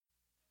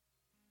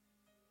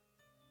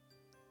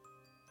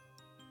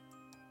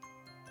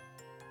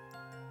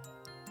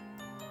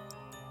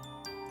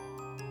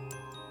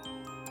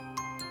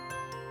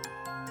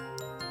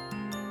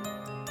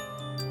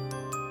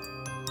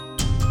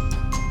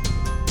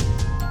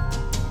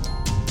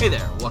Hey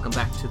there, welcome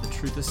back to The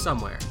Truth is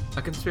Somewhere,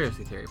 a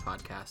conspiracy theory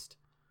podcast.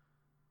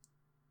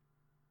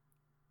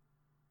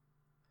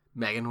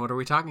 Megan, what are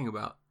we talking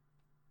about?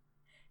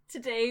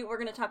 Today, we're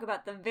going to talk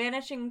about the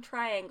Vanishing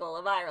Triangle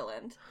of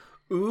Ireland.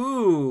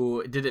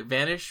 Ooh, did it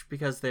vanish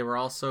because they were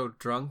all so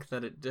drunk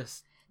that it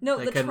just... No,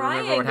 they the couldn't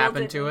remember triangle what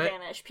happened didn't to it?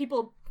 vanish.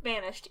 People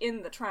vanished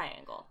in the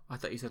triangle. I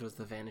thought you said it was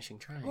the Vanishing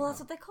Triangle. Well, that's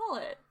what they call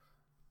it.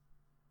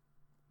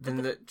 Then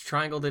the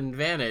triangle didn't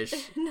vanish.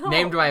 No.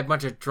 Named by a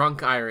bunch of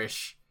drunk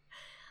Irish.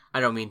 I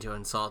don't mean to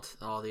insult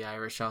all the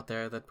Irish out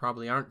there that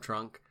probably aren't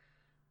drunk.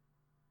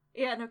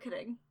 Yeah, no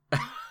kidding.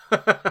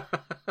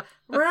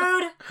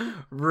 Rude!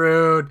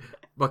 Rude.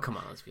 But come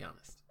on, let's be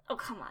honest. Oh,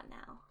 come on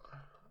now.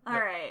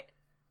 Alright.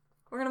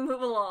 We're going to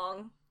move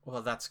along.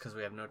 Well, that's because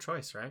we have no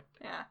choice, right?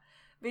 Yeah.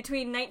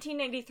 Between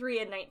 1993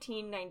 and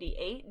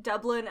 1998,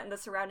 Dublin and the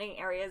surrounding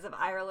areas of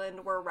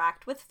Ireland were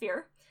racked with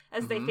fear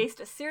as they faced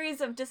a series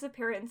of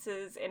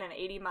disappearances in an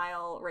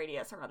 80-mile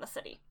radius around the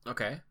city.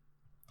 Okay.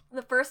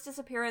 The first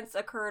disappearance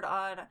occurred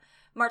on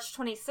March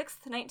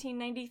 26th,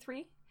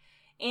 1993.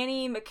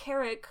 Annie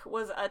McCarrick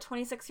was a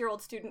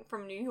 26-year-old student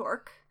from New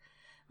York.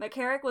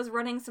 McCarrick was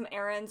running some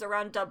errands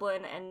around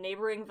Dublin and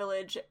neighboring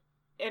village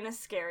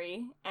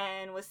Enniskerry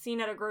and was seen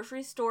at a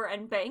grocery store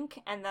and bank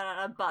and then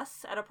on a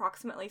bus at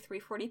approximately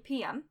 3:40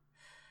 p.m.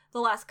 The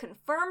last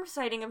confirmed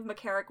sighting of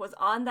McCarrick was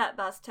on that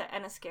bus to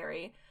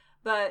Enniskerry,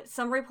 but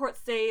some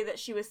reports say that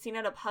she was seen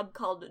at a pub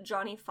called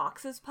Johnny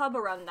Fox's Pub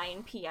around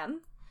 9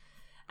 p.m.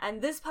 And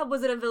this pub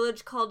was at a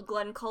village called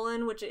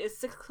Glencullen, which is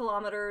 6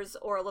 kilometers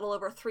or a little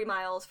over 3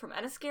 miles from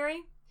Enniskerry.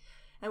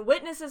 And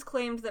witnesses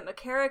claimed that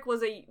McCarrick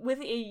was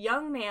with a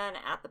young man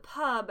at the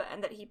pub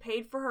and that he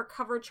paid for her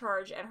cover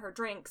charge and her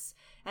drinks,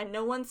 and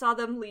no one saw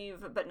them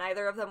leave, but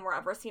neither of them were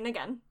ever seen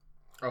again.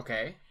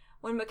 Okay.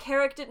 When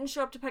McCarrick didn't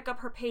show up to pick up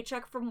her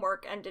paycheck from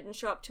work and didn't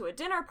show up to a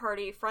dinner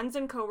party, friends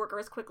and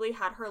coworkers quickly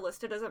had her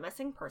listed as a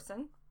missing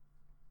person.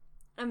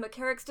 And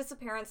McCarrick's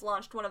disappearance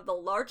launched one of the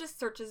largest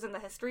searches in the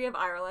history of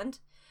Ireland,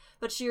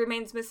 but she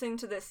remains missing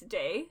to this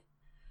day.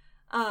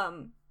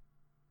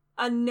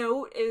 A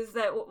note is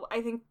that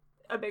I think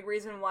a big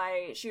reason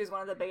why she was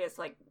one of the biggest,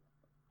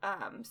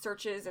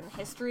 searches in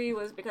history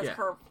was because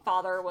her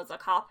father was a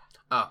cop.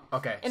 Oh,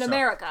 okay. In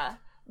America,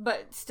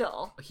 but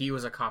still. He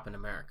was a cop in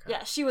America.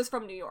 Yeah, she was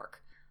from New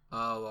York.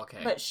 Oh, okay.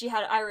 But she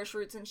had Irish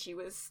roots and she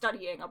was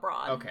studying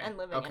abroad and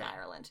living in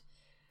Ireland.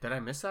 Did I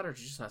miss that, or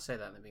did you just not say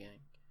that in the beginning?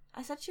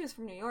 I said she was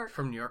from New York.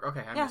 From New York?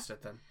 Okay, I missed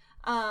it then.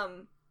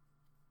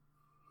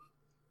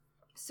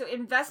 So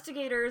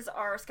investigators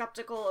are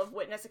skeptical of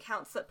witness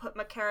accounts that put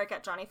McCarrick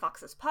at Johnny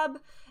Fox's pub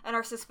and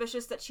are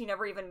suspicious that she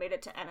never even made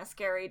it to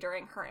Enniskerry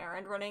during her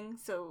errand running.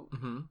 So,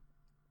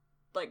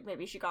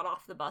 maybe she got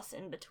off the bus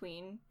in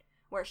between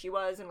where she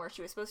was and where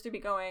she was supposed to be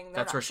going.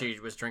 That's where she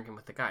was drinking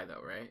with the guy,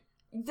 though, right?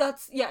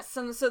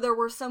 So there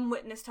were some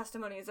witness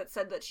testimonies that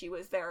said that she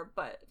was there,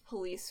 but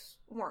police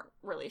weren't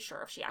really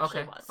sure if she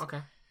actually was.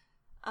 Okay.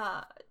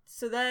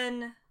 So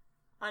then,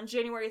 on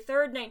January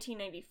 3rd,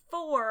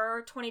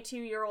 1994,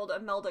 22-year-old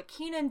Imelda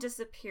Keenan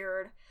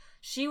disappeared.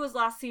 She was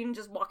last seen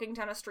just walking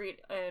down a street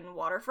in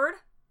Waterford.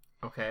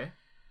 Okay.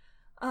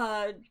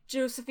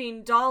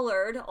 Josephine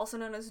Dollard, also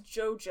known as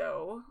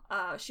JoJo,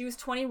 she was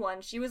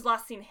 21. She was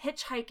last seen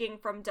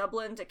hitchhiking from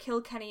Dublin to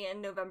Kilkenny in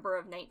November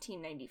of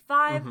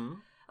 1995.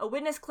 A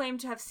witness claimed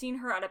to have seen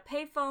her at a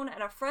payphone,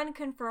 and a friend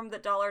confirmed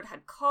that Dollard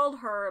had called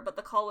her, but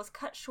the call was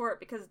cut short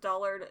because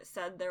Dollard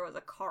said there was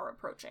a car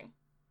approaching.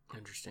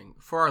 Interesting.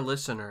 For our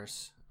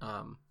listeners,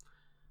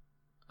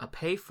 a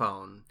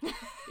payphone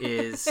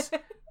is,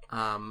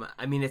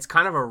 it's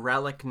kind of a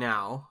relic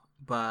now,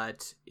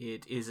 but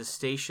it is a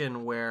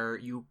station where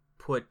you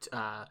put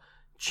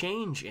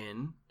change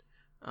in,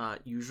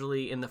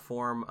 usually in the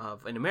form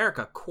of, in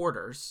America,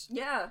 quarters.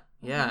 Yeah.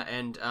 Yeah,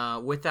 and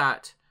with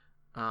that,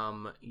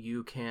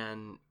 you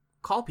can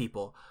call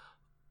people.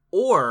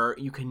 Or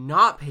you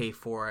cannot pay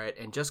for it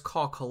and just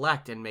call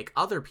collect and make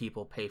other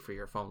people pay for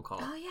your phone call.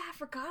 Oh, yeah, I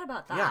forgot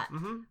about that.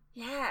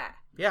 Yeah.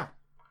 Yeah.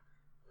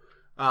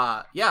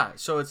 Yeah,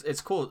 so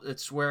it's cool.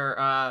 It's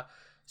where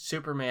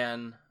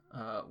Superman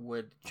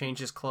would change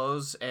his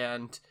clothes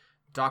and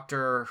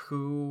Doctor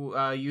Who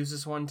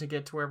uses one to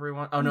get to wherever he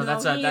wants. Oh, no,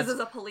 he uses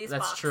a police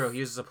box. That's true. He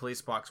uses a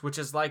police box, which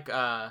is like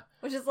a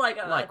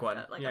payphone.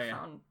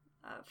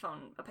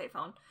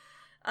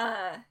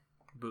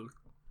 Booth.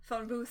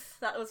 Phone booth.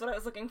 That was what I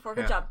was looking for.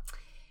 Good job.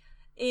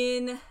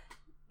 In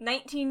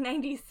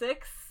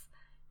 1996,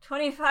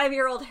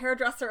 25-year-old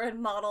hairdresser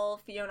and model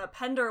Fiona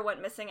Pender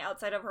went missing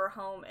outside of her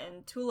home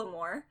in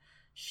Tullamore.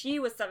 She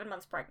was 7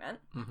 months pregnant.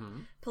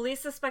 Police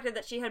suspected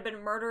that she had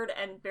been murdered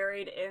and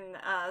buried in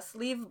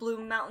Slieve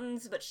Bloom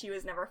Mountains, but she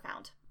was never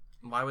found.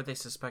 Why would they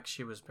suspect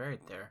she was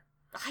buried there?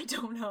 I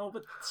don't know,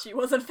 but she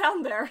wasn't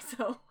found there,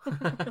 so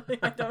really,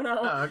 I don't know.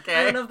 Okay.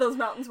 I don't know if those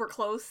mountains were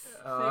close.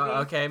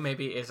 Okay,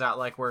 maybe is that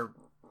like where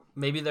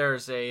maybe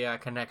there's a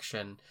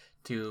connection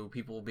to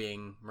people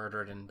being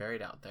murdered and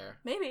buried out there.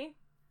 Maybe.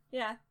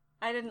 Yeah.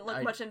 I didn't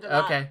look much into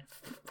that. Okay.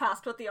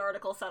 Past what the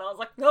article said. I was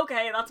like,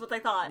 okay, that's what they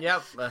thought.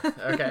 Yep.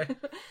 Okay.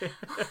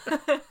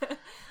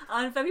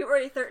 On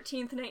February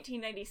 13th,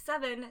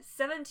 1997,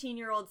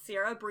 17-year-old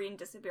Sierra Breen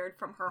disappeared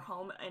from her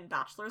home in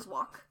Bachelor's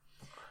Walk.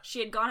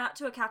 She had gone out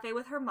to a cafe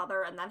with her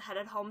mother and then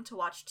headed home to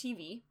watch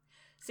TV.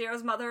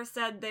 Sierra's mother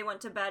said they went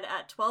to bed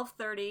at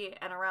 12:30,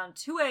 and around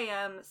 2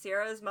 a.m.,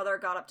 Sierra's mother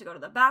got up to go to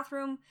the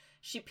bathroom.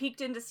 She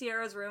peeked into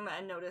Sierra's room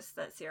and noticed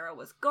that Sierra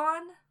was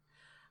gone.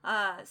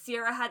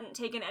 Sierra hadn't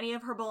taken any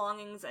of her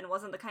belongings and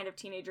wasn't the kind of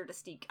teenager to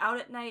sneak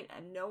out at night,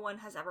 and no one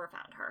has ever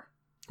found her.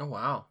 Oh,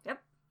 wow.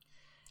 Yep.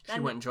 She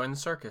went and joined the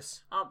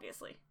circus.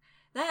 Obviously.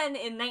 Then,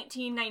 in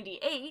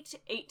 1998,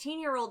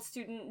 18-year-old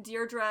student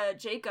Deirdre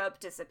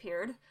Jacob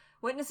disappeared.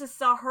 Witnesses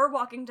saw her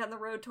walking down the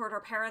road toward her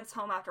parents'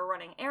 home after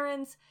running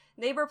errands.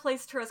 Neighbor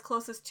placed her as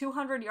close as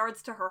 200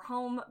 yards to her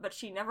home, but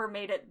she never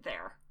made it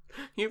there.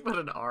 You put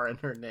an R in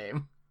her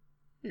name.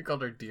 You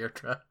called her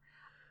Deirdre.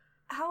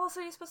 How else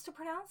are you supposed to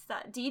pronounce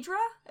that? Deidre?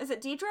 Is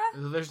it Deidre?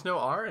 There's no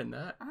R in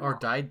that. Oh. Or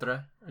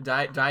Deidre.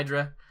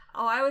 Deidre.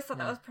 Oh, I always thought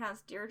that was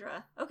pronounced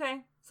Deirdre.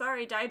 Okay.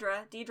 Sorry, Deidre.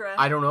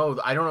 I don't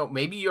know.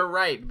 Maybe you're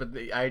right, but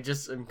I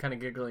just am kind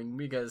of giggling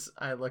because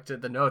I looked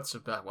at the notes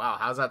about, wow,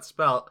 how's that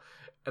spelled?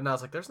 And I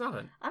was like, there's not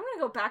an... I'm going to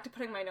go back to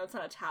putting my notes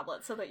on a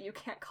tablet so that you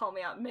can't call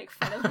me out and make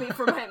fun of me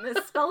for my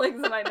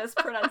misspellings and my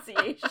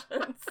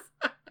mispronunciations.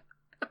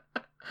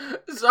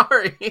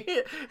 Sorry.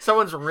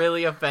 Someone's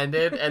really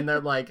offended and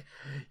they're like,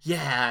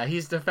 yeah,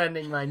 he's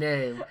defending my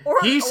name.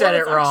 He said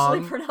it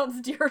wrong. Actually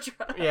pronounced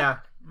Deirdre. Yeah,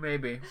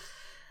 maybe.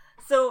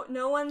 So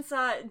no one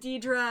saw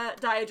Deirdre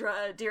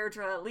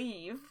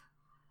leave.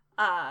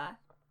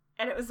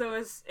 And it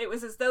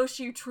was as though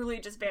she truly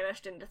just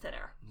vanished into thin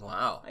air.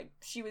 Wow. Like,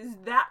 she was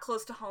that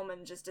close to home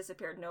and just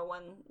disappeared. No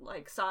one,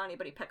 saw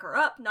anybody pick her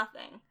up.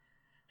 Nothing.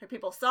 Like,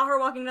 people saw her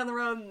walking down the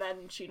road, and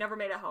then she never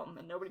made it home,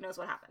 and nobody knows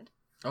what happened.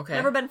 Okay.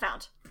 Never been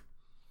found.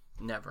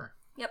 Never.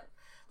 Yep.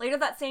 Later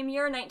that same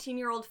year,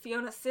 19-year-old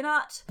Fiona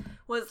Sinnott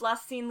was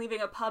last seen leaving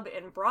a pub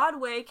in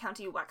Broadway,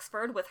 County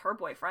Wexford, with her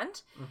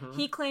boyfriend. Mm-hmm.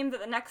 He claimed that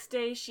the next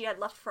day she had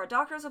left for a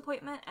doctor's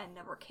appointment and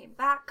never came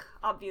back.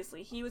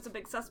 Obviously, he was a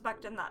big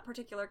suspect in that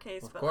particular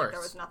case, but there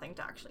was nothing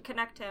to actually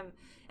connect him.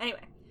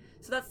 Anyway,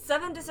 so that's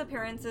 7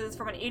 disappearances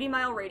from an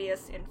 80-mile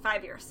radius in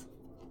 5 years.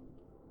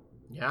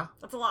 Yeah.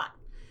 That's a lot.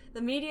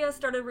 The media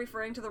started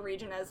referring to the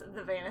region as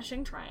the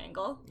Vanishing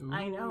Triangle. Ooh.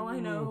 I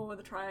know,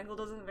 the triangle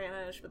doesn't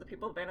vanish, but the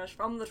people vanish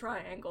from the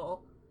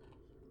triangle.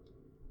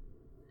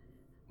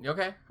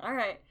 Okay.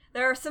 Alright.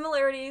 There are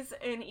similarities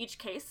in each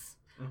case.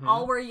 Mm-hmm.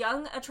 All were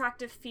young,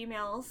 attractive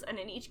females, and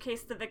in each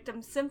case the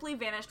victim simply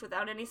vanished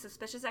without any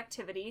suspicious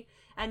activity,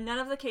 and none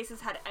of the cases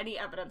had any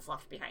evidence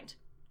left behind.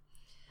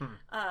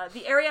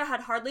 The area had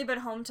hardly been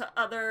home to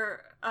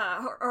other,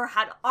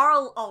 the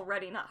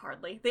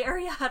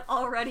area had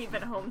already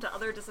been home to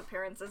other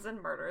disappearances and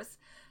murders,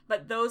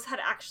 but those had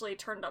actually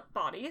turned up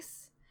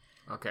bodies.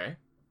 Okay.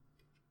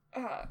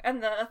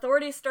 And the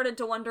authorities started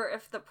to wonder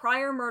if the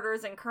prior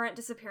murders and current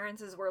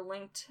disappearances were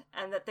linked,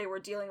 and that they were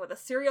dealing with a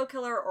serial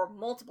killer or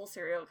multiple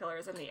serial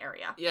killers in the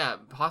area. Yeah,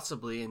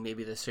 possibly, and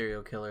maybe the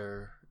serial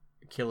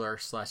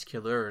killer/killers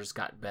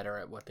got better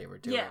at what they were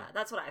doing. Yeah,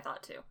 that's what I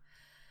thought too.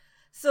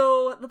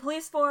 So, the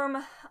police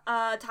form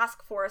a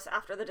task force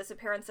after the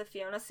disappearance of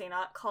Fiona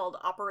Sinnott called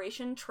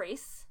Operation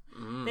Trace.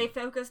 Mm. They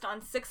focused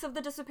on 6 of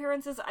the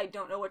disappearances. I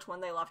don't know which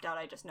one they left out,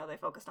 I just know they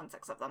focused on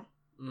 6 of them.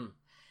 Mm.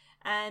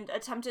 And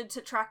attempted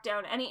to track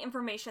down any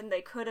information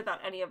they could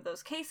about any of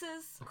those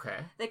cases.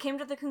 Okay. They came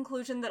to the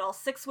conclusion that all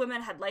 6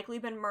 women had likely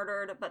been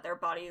murdered, but their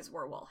bodies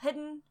were well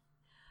hidden.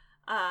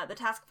 The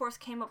task force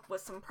came up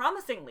with some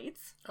promising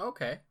leads.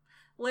 Okay.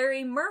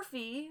 Larry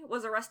Murphy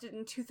was arrested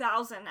in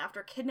 2000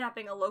 after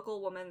kidnapping a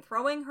local woman,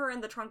 throwing her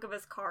in the trunk of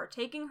his car,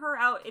 taking her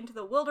out into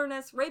the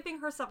wilderness, raping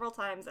her several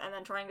times, and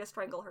then trying to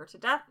strangle her to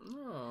death.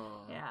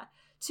 Oh. Yeah.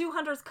 2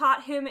 hunters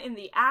caught him in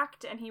the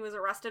act, and he was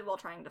arrested while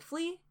trying to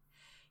flee.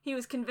 He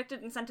was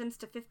convicted and sentenced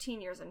to 15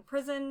 years in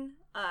prison.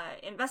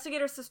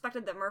 Investigators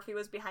suspected that Murphy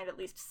was behind at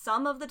least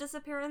some of the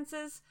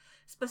disappearances,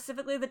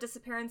 specifically the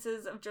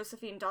disappearances of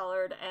Josephine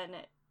Dollard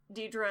and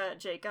Deirdre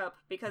Jacob,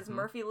 because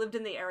Murphy lived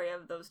in the area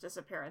of those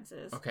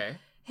disappearances. Okay.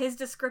 His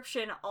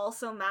description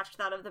also matched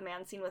that of the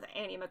man seen with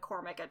Annie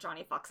McCormick at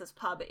Johnny Fox's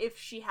pub, if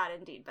she had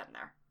indeed been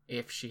there.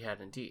 If she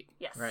had indeed.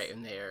 Yes. Right,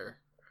 and they're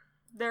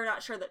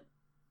not sure that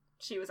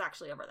she was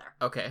actually over there.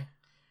 Okay.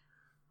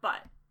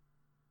 But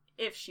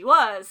if she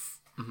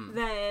was,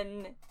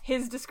 then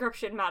his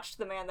description matched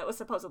the man that was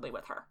supposedly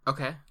with her.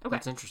 Okay.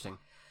 That's interesting.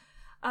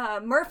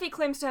 Murphy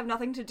claims to have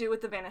nothing to do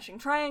with the Vanishing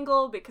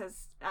Triangle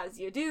because, as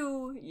you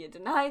do, you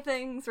deny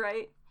things,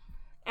 right?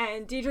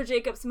 And Deirdre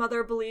Jacob's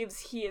mother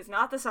believes he is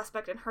not the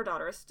suspect in her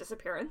daughter's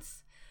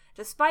disappearance.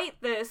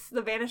 Despite this,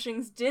 the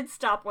vanishings did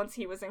stop once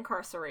he was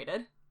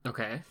incarcerated.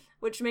 Okay.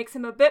 Which makes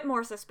him a bit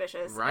more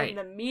suspicious, right. And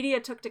the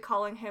media took to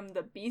calling him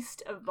the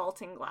Beast of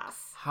Vaulting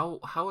Glass. How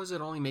does it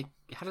only make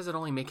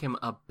him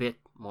a bit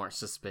more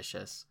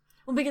suspicious?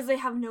 Well, because they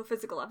have no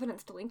physical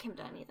evidence to link him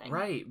to anything.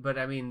 Right, but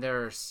I mean,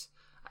 there's...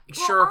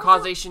 Sure, also,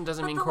 causation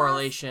doesn't mean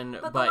correlation,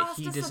 but the last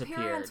he disappeared.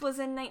 Disappearance was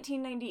in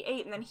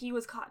 1998, and then he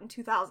was caught in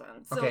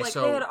 2000. So, okay,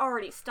 they had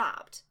already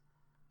stopped.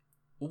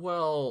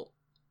 Well,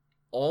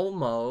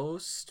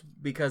 Almost,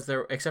 because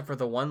there, except for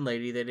the one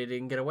lady that they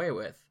didn't get away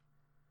with.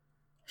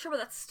 Sure, but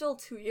that's still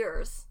 2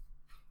 years.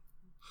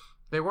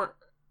 They weren't.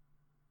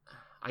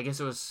 I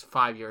guess it was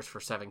 5 years for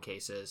 7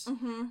 cases.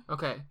 Mm-hmm.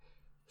 Okay,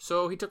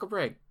 so he took a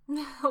break.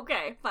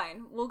 Okay,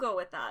 fine. We'll go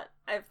with that,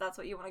 if that's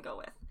what you want to go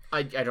with.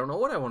 I don't know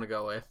what I want to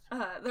go with.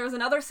 There's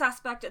another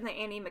suspect in the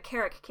Annie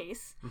McCarrick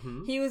case.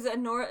 Mm-hmm. He was a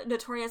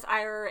notorious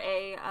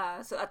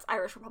IRA, so that's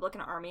Irish Republican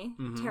Army,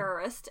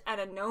 terrorist,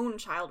 and a known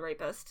child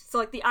rapist. So,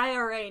 like, the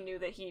IRA knew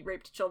that he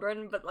raped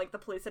children, but, like, the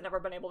police had never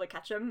been able to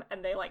catch him,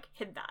 and they, like,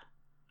 hid that.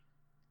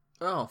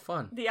 Oh,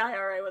 fun. The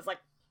IRA was like,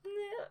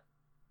 nah.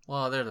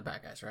 Well, they're the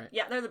bad guys, right?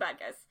 Yeah, they're the bad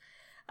guys.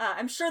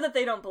 I'm sure that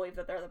they don't believe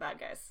that they're the bad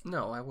guys.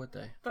 No, why would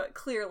they? But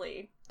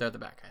clearly, They're the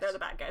bad guys. they're the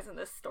bad guys in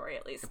this story,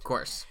 at least. Of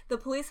course. The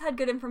police had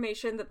good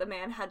information that the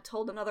man had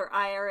told another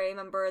IRA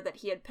member that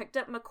he had picked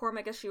up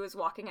McCormick as she was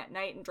walking at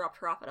night and dropped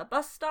her off at a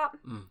bus stop.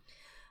 Mm.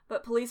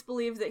 But police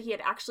believed that he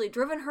had actually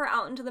driven her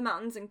out into the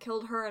mountains and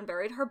killed her and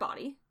buried her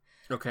body.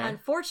 Okay.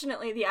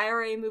 Unfortunately, the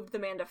IRA moved the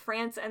man to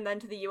France and then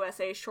to the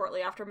USA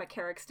shortly after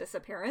McCarrick's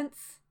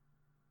disappearance.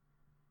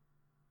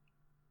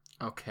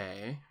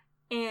 Okay.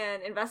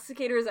 And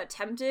investigators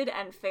attempted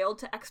and failed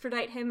to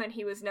extradite him, and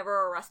he was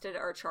never arrested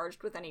or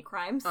charged with any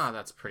crimes. Oh,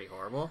 that's pretty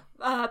horrible.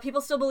 People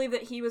still believe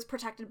that he was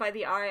protected by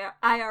the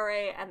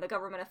IRA and the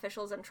government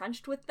officials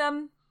entrenched with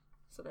them.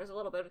 So there's a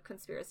little bit of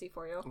conspiracy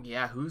for you.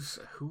 Yeah,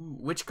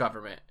 which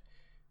government?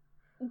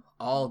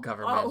 All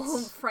governments. Oh,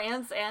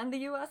 France and the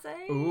USA?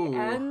 Ooh.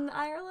 And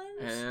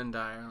Ireland? And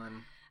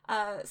Ireland.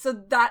 So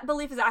that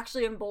belief is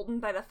actually emboldened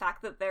by the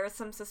fact that there is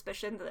some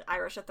suspicion that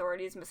Irish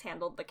authorities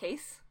mishandled the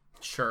case.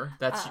 Sure,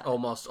 that's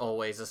almost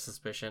always a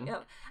suspicion.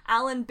 Yep.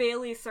 Alan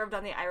Bailey served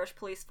on the Irish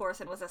police force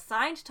and was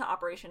assigned to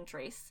Operation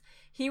Trace.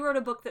 He wrote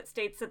a book that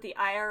states that the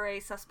IRA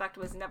suspect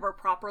was never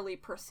properly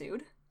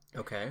pursued.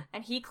 Okay.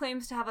 And he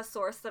claims to have a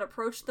source that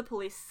approached the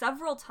police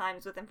several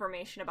times with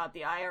information about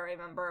the IRA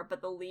member,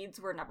 but the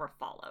leads were never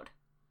followed.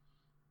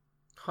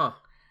 Huh.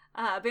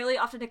 Bailey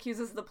often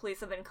accuses the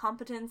police of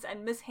incompetence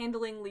and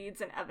mishandling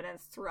leads and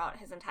evidence throughout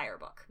his entire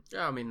book.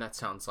 Yeah, I mean, that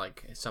sounds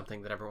like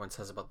something that everyone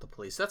says about the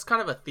police. That's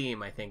kind of a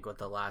theme, I think, with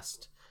the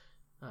last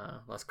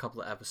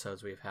couple of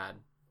episodes we've had.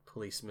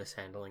 Police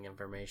mishandling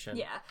information.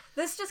 Yeah.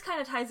 This just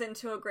kind of ties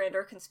into a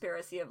grander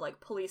conspiracy of, like,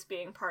 police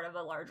being part of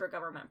a larger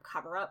government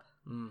cover-up.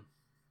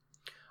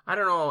 I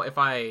don't know if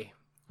I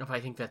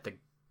think that the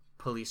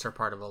police are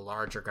part of a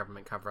larger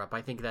government cover-up.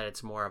 I think that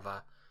it's more of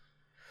a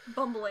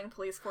bumbling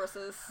police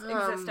forces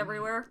exist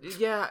everywhere.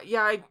 Yeah,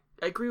 I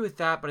agree with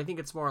that, but I think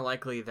it's more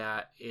likely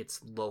that it's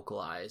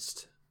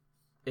localized.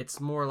 It's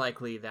more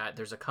likely that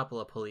there's a couple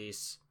of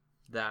police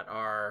that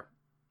are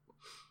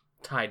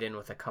tied in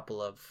with a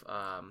couple of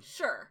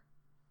sure,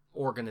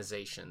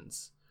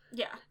 organizations.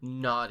 Yeah.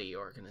 Naughty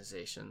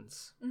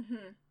organizations.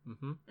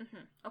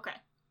 Okay.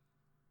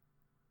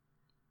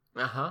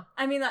 Uh-huh.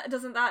 I mean,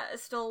 doesn't that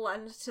still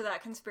lend to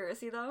that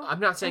conspiracy, though? I'm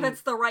not saying... If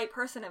it's the right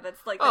person, if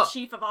it's, like, the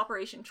chief of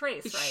Operation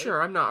Trace, right?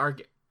 Sure, I'm not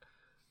arguing...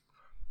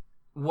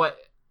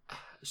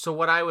 So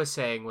what I was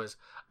saying was,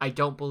 I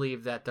don't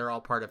believe that they're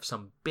all part of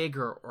some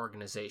bigger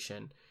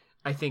organization.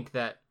 I think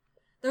that...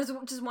 There's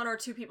just one or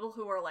two people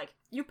who are like,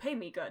 you pay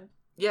me good.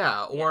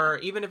 Yeah, or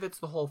even if it's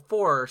the whole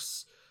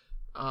force,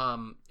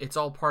 it's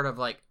all part of,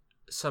 like,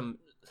 some,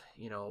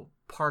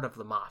 part of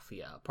the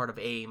mafia, part of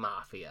a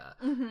mafia,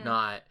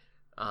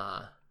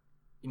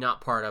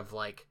 not part of,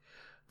 like,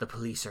 the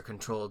police are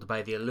controlled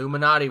by the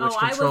Illuminati, which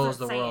controls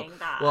the world.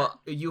 That.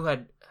 Well, you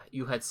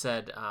had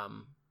said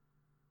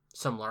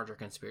some larger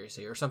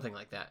conspiracy or something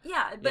like that.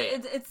 Yeah, but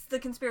it's the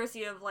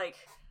conspiracy of, like,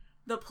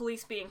 the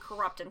police being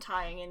corrupt and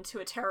tying into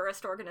a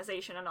terrorist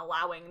organization and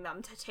allowing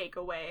them to take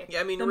away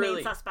the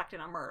main suspect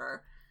in a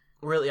murder.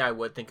 Really, I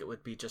would think it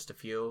would be just a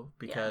few,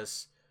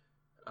 because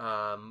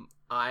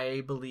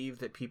I believe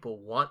that people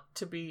want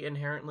to be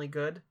inherently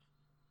good,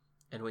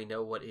 and we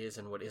know what is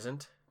and what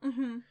isn't.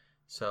 Mm-hmm.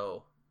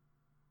 So,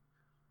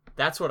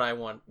 that's what I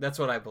want. That's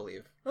what I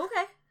believe.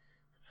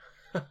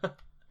 Okay.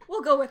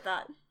 We'll go with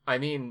that. I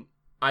mean,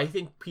 I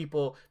think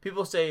people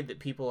say that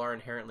people are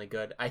inherently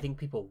good. I think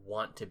people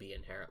want to be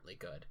inherently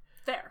good.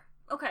 Fair.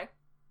 Okay.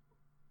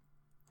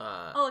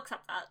 I'll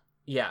accept that.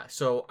 Yeah,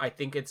 so I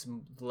think it's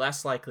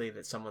less likely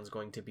that someone's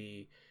going to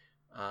be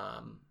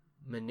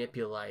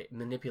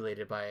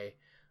manipulated by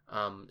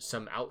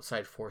some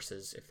outside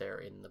forces if they're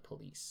in the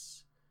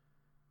police.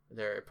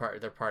 They're part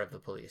of the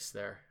police.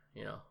 They're,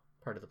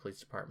 part of the police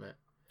department.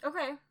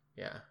 Okay.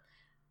 Yeah.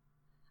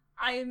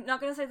 I'm not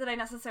going to say that I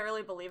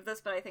necessarily believe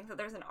this, but I think that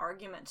there's an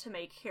argument to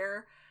make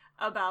here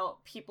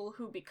about people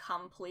who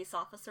become police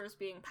officers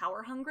being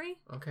power hungry.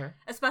 Okay.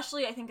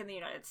 Especially, I think, in the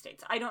United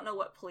States. I don't know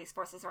what police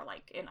forces are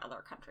like in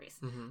other countries.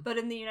 Mm-hmm. But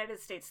in the United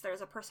States,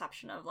 there's a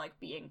perception of, like,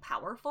 being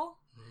powerful.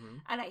 Mm-hmm.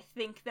 And I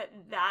think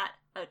that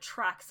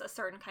attracts a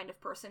certain kind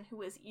of person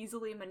who is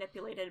easily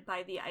manipulated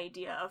by the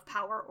idea of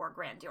power or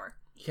grandeur.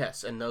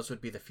 Yes, and those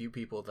would be the few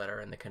people that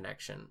are in the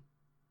connection.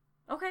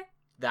 Okay.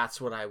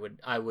 That's what I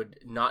would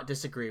not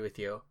disagree with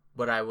you,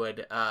 but I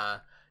would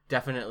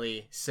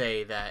definitely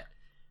say that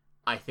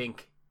I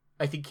think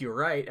I think you're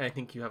right, and I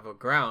think you have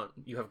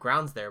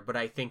grounds there, but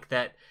I think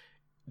that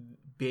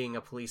being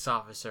a police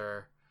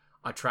officer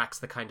attracts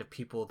the kind of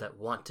people that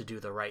want to do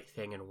the right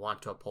thing and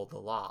want to uphold the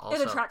law.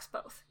 Also, it attracts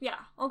both. Yeah,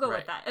 I'll go Right.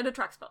 with that. It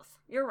attracts both.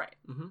 You're right.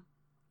 Mm-hmm.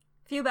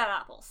 Few bad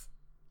apples.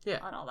 Yeah.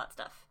 On all that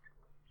stuff.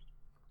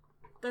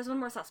 There's one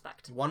more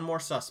suspect. One more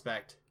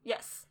suspect.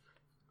 Yes.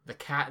 The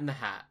Cat in the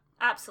Hat.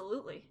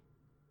 Absolutely.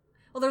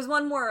 Well, there's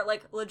one more,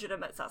 like,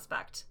 legitimate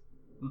suspect.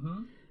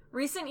 Mm-hmm.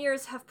 Recent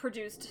years have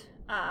produced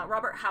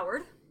Robert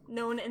Howard,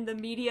 known in the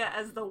media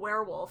as the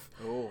Werewolf.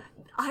 Oh.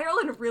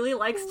 Ireland really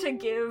likes to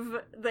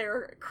give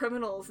their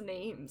criminals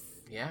names.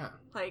 Yeah.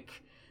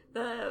 Like,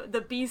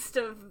 the Beast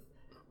of...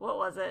 What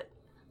was it?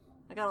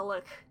 I gotta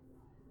look.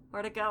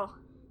 Where'd it go?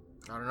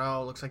 I don't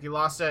know. Looks like you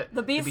lost it.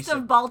 The Beast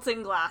of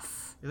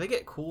Baltinglass. They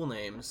get cool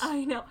names.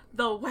 I know.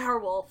 The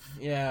Werewolf.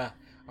 Yeah.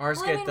 Ours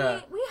Well, get I mean,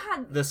 the we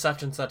had... the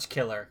such and such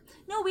killer.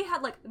 No, we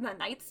had, like, the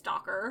Night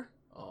Stalker.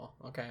 Oh,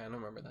 okay. I don't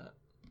remember that.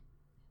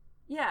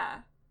 Yeah.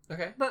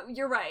 Okay. But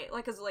you're right.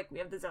 Like, 'cause, like, we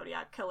have the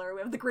Zodiac Killer.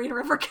 We have the Green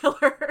River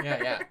Killer.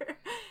 Yeah.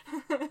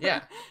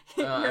 Yeah.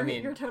 I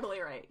mean... You're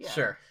totally right. Yeah.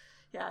 Sure.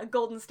 Yeah,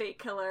 Golden State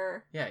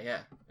Killer.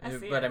 Yeah. I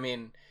see But it. I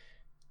mean,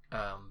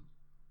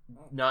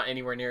 not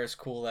anywhere near as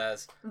cool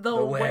as The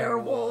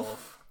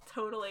werewolf.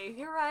 Totally.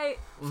 You're right.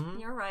 Mhm.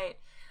 You're right.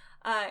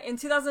 In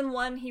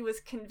 2001, he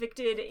was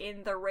convicted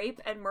in the rape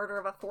and murder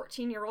of a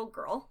 14-year-old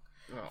girl,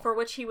 Oh. for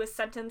which he was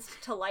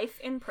sentenced to life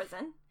in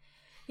prison.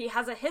 He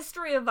has a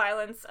history of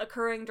violence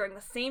occurring during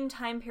the same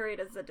time period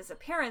as the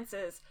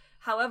disappearances.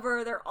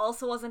 However, there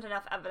also wasn't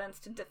enough evidence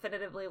to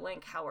definitively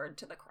link Howard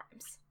to the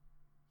crimes.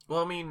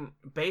 Well, I mean,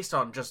 based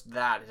on just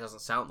that, it doesn't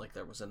sound like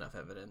there was enough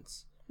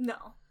evidence.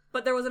 No.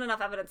 But there wasn't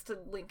enough evidence to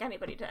link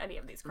anybody to any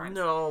of these crimes.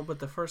 No, but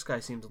the first guy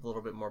seems a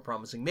little bit more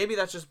promising. Maybe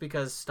that's just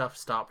because stuff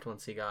stopped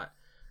once he got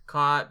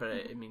caught, but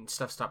I mean,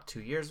 stuff stopped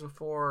 2 years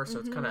before, so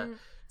it's kind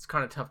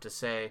of tough to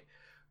say.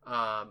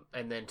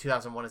 And then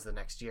 2001 is the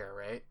next year,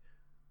 right?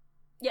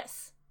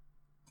 Yes.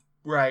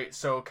 Right.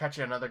 So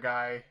catching another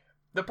guy.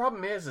 The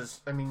problem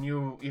is I mean,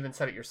 you even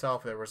said it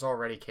yourself. There was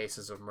already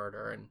cases of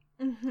murder and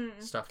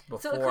stuff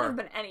before, So it could have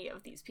been any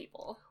of these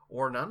people.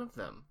 or none of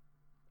them.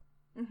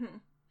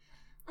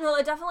 Well,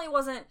 it definitely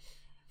wasn't,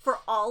 for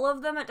all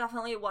of them, it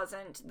definitely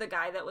wasn't the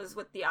guy that was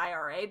with the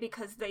IRA,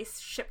 because they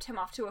shipped him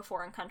off to a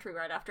foreign country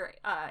right after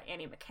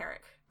Annie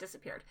McCarrick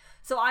disappeared.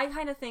 So I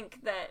kind of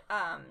think that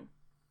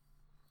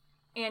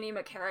Annie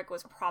McCarrick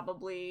was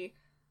probably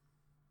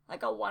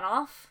like a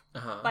one-off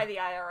by the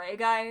IRA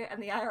guy,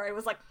 and the IRA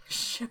was like,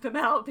 ship him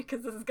out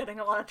because this is getting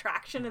a lot of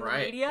traction in the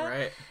media.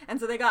 Right. And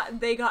so they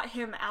got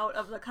him out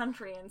of the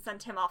country and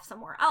sent him off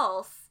somewhere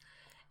else.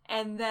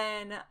 And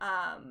then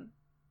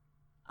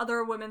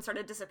other women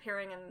started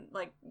disappearing, and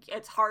like,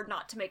 it's hard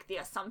not to make the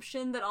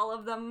assumption that all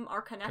of them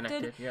are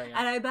connected. Yeah.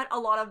 And I bet a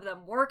lot of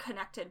them were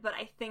connected, but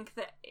I think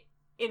that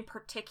in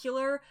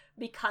particular,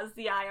 because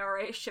the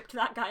IRA shipped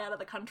that guy out of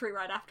the country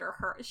right after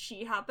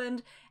she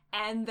happened,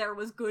 and there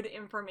was good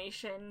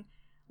information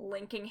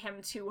linking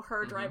him to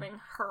her driving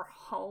her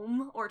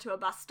home or to a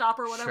bus stop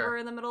or whatever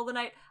in the middle of the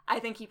night, I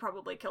think he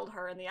probably killed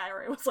her, and the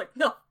IRA was like,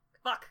 no,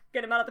 fuck,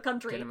 get him out of the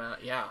country. Get him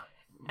out, yeah.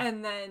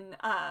 And then,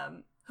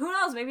 who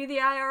knows, maybe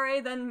the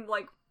IRA then,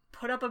 like,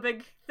 put up a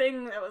big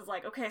thing that was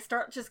like, okay,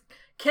 start just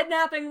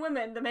kidnapping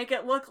women to make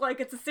it look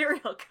like it's a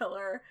serial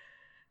killer.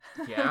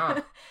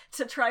 Yeah.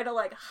 To try to,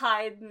 like,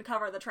 hide and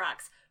cover the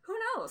tracks. Who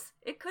knows?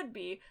 It could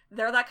be.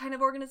 They're that kind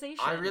of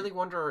organization. I really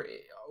wonder,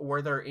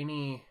 were there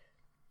any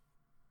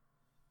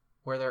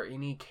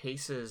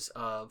cases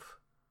of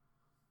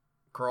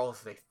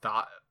girls they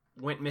thought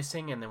went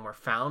missing and then were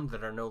found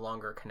that are no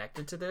longer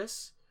connected to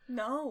this?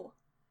 No.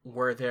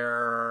 Were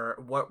there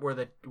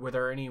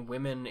any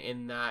women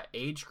in that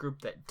age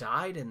group that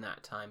died in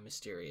that time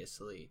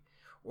mysteriously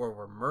or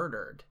were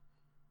murdered?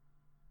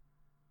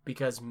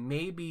 Because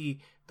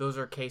maybe those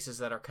are cases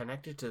that are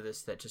connected to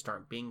this that just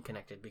aren't being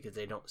connected because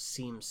they don't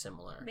seem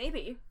similar.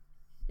 Maybe.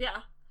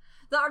 Yeah.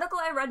 The article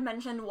I read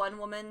mentioned one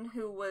woman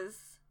who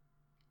was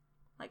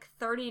like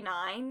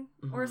 39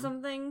 or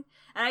something.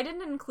 And I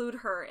didn't include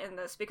her in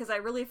this because I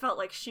really felt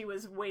like she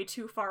was way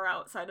too far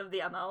outside of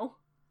the MO.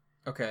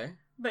 Okay.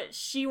 But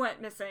she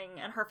went missing,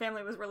 and her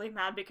family was really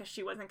mad because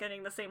she wasn't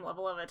getting the same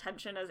level of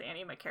attention as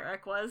Annie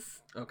McCarrick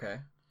was. Okay.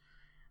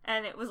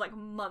 And it was like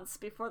months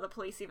before the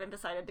police even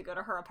decided to go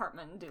to her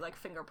apartment and do like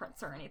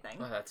fingerprints or anything.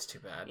 Oh, that's too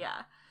bad.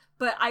 Yeah.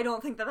 But I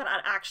don't think that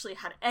actually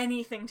had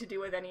anything to do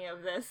with any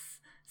of this.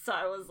 So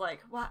I was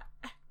like, what?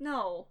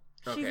 No.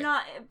 Okay. She's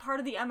not part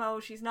of the MO.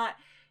 She's not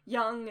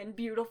young and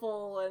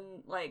beautiful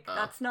and like,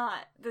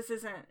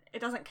 it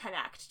doesn't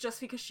connect.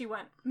 Just because she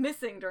went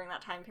missing during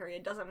that time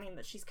period doesn't mean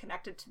that she's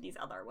connected to these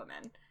other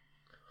women.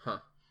 Huh.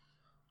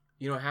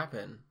 You know what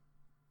happened?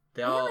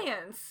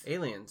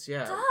 Aliens,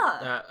 yeah.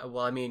 Duh.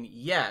 Well, I mean,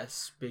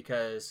 yes,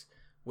 because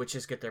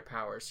witches get their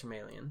powers from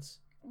aliens.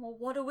 Well,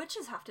 what do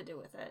witches have to do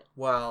with it?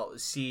 Well,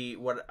 see,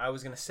 what I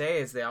was going to say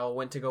is they all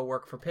went to go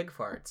work for pig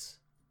farts.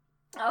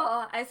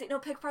 Oh, I see. No,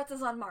 Pig Farts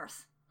is on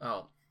Mars.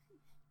 Oh.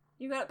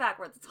 You got it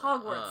backwards. It's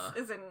Hogwarts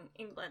is in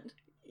England.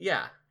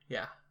 Yeah.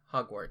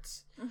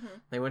 Hogwarts. Mm-hmm.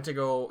 They went to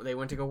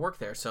go work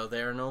there, so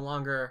they're no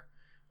longer,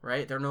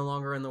 right? They're no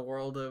longer in the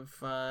world of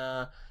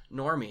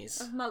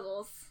normies. Of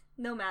muggles.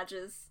 No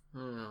mages.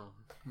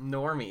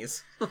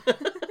 Normies.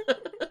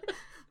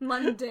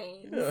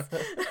 Mundanes.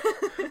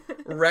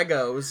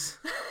 Regos.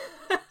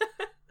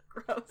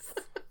 Gross.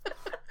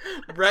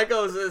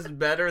 Regos is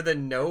better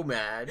than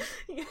Nomad.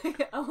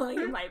 Oh, well,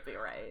 you might be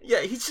right.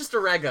 Yeah, he's just a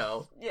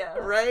Rego. Yeah.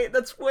 Right?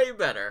 That's way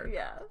better.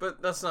 Yeah.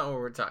 But that's not what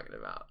we're talking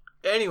about.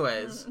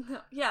 Anyways.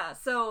 Yeah,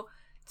 so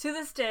to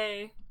this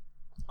day,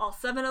 all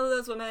 7 of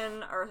those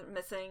women are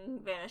missing,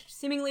 vanished,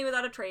 seemingly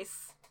without a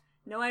trace.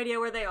 No idea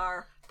where they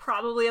are.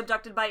 Probably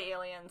abducted by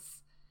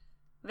aliens.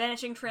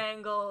 Vanishing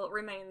Triangle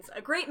remains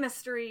a great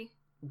mystery.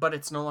 But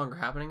it's no longer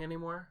happening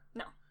anymore?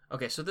 No.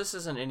 Okay, so this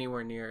isn't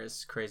anywhere near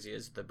as crazy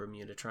as the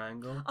Bermuda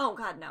Triangle. Oh,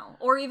 God, no.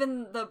 Or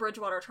even the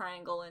Bridgewater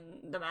Triangle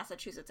in the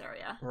Massachusetts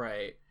area.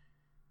 Right.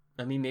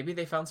 I mean, maybe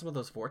they found some of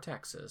those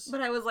vortexes.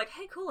 But I was like,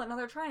 hey, cool,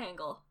 another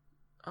triangle.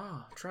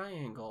 Oh,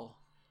 triangle.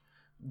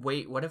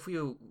 Wait, what if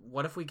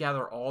we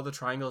gather all the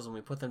triangles and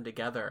we put them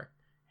together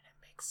and it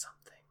makes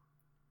something?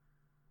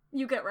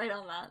 You get right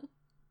on that.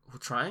 Well,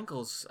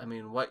 triangles,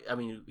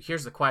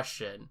 here's the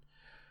question.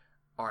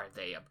 Are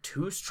they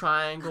obtuse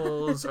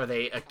triangles? Are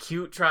they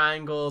acute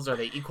triangles? Are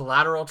they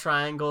equilateral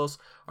triangles?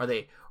 Are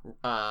they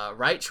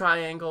right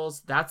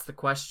triangles? That's the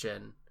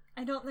question.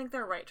 I don't think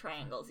they're right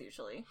triangles,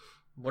 usually.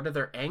 What are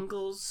their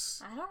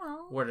angles? I don't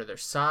know. What are their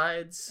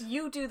sides?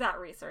 You do that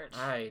research.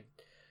 I'm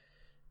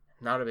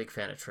not a big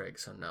fan of trig,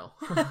 so no.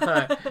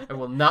 I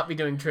will not be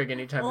doing trig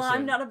anytime soon. Well,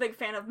 I'm not a big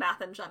fan of math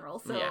in general,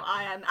 so Yeah.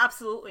 I am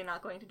absolutely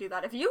not going to do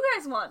that. If you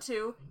guys want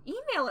to,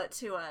 email it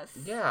to us.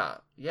 Yeah.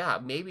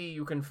 Maybe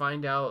you can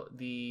find out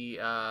the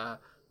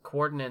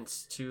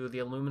coordinates to the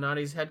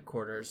Illuminati's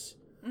headquarters.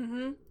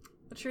 Mm-hmm.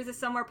 The Truth Is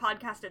Somewhere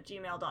podcast at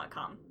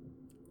gmail.com.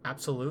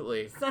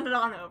 Absolutely. Send it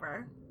on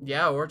over.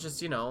 Yeah, or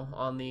just,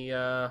 on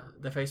the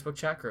Facebook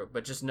chat group.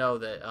 But just know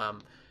that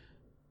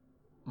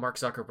Mark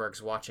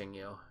Zuckerberg's watching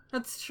you.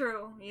 That's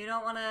true. You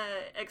don't want to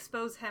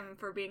expose him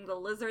for being the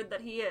lizard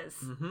that he is.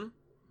 Mm-hmm.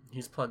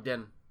 He's plugged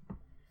in.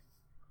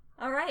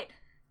 All right.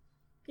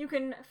 You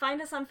can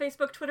find us on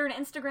Facebook, Twitter, and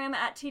Instagram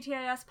at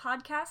TTIS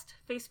Podcast.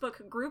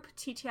 Facebook group,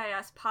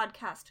 TTIS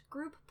Podcast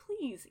Group.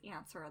 Please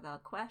answer the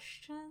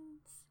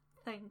questions.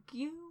 Thank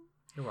you.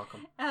 You're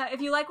welcome.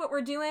 If you like what we're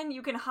doing,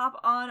 you can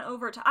hop on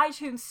over to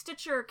iTunes,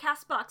 Stitcher,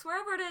 CastBox,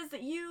 wherever it is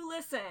that you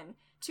listen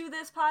to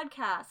this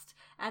podcast,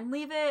 and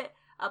leave it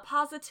a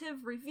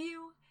positive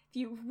review. If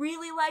you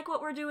really like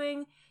what we're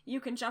doing, you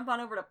can jump on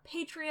over to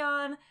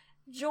Patreon,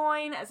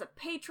 join as a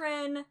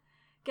patron,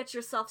 get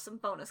yourself some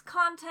bonus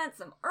content,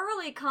 some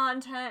early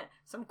content,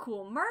 some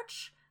cool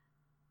merch.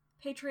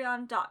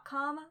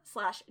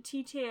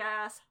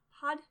 Patreon.com/TTIS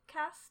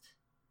podcast.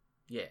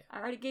 Yeah. I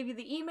already gave you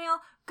the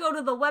email. Go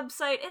to the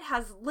website. It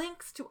has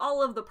links to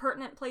all of the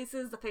pertinent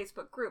places, the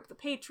Facebook group, the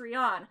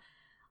Patreon,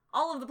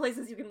 all of the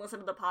places you can listen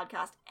to the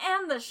podcast,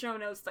 and the show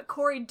notes that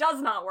Corey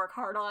does not work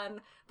hard on,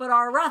 but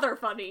are rather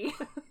funny.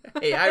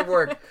 Hey, I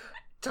work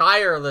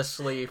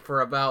tirelessly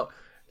for about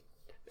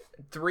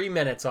 3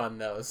 minutes on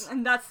those.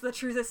 And that's the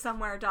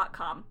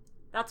truthisomewhere.com.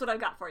 That's what I've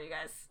got for you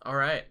guys. All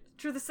right.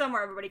 Truth is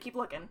somewhere, everybody. Keep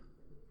looking.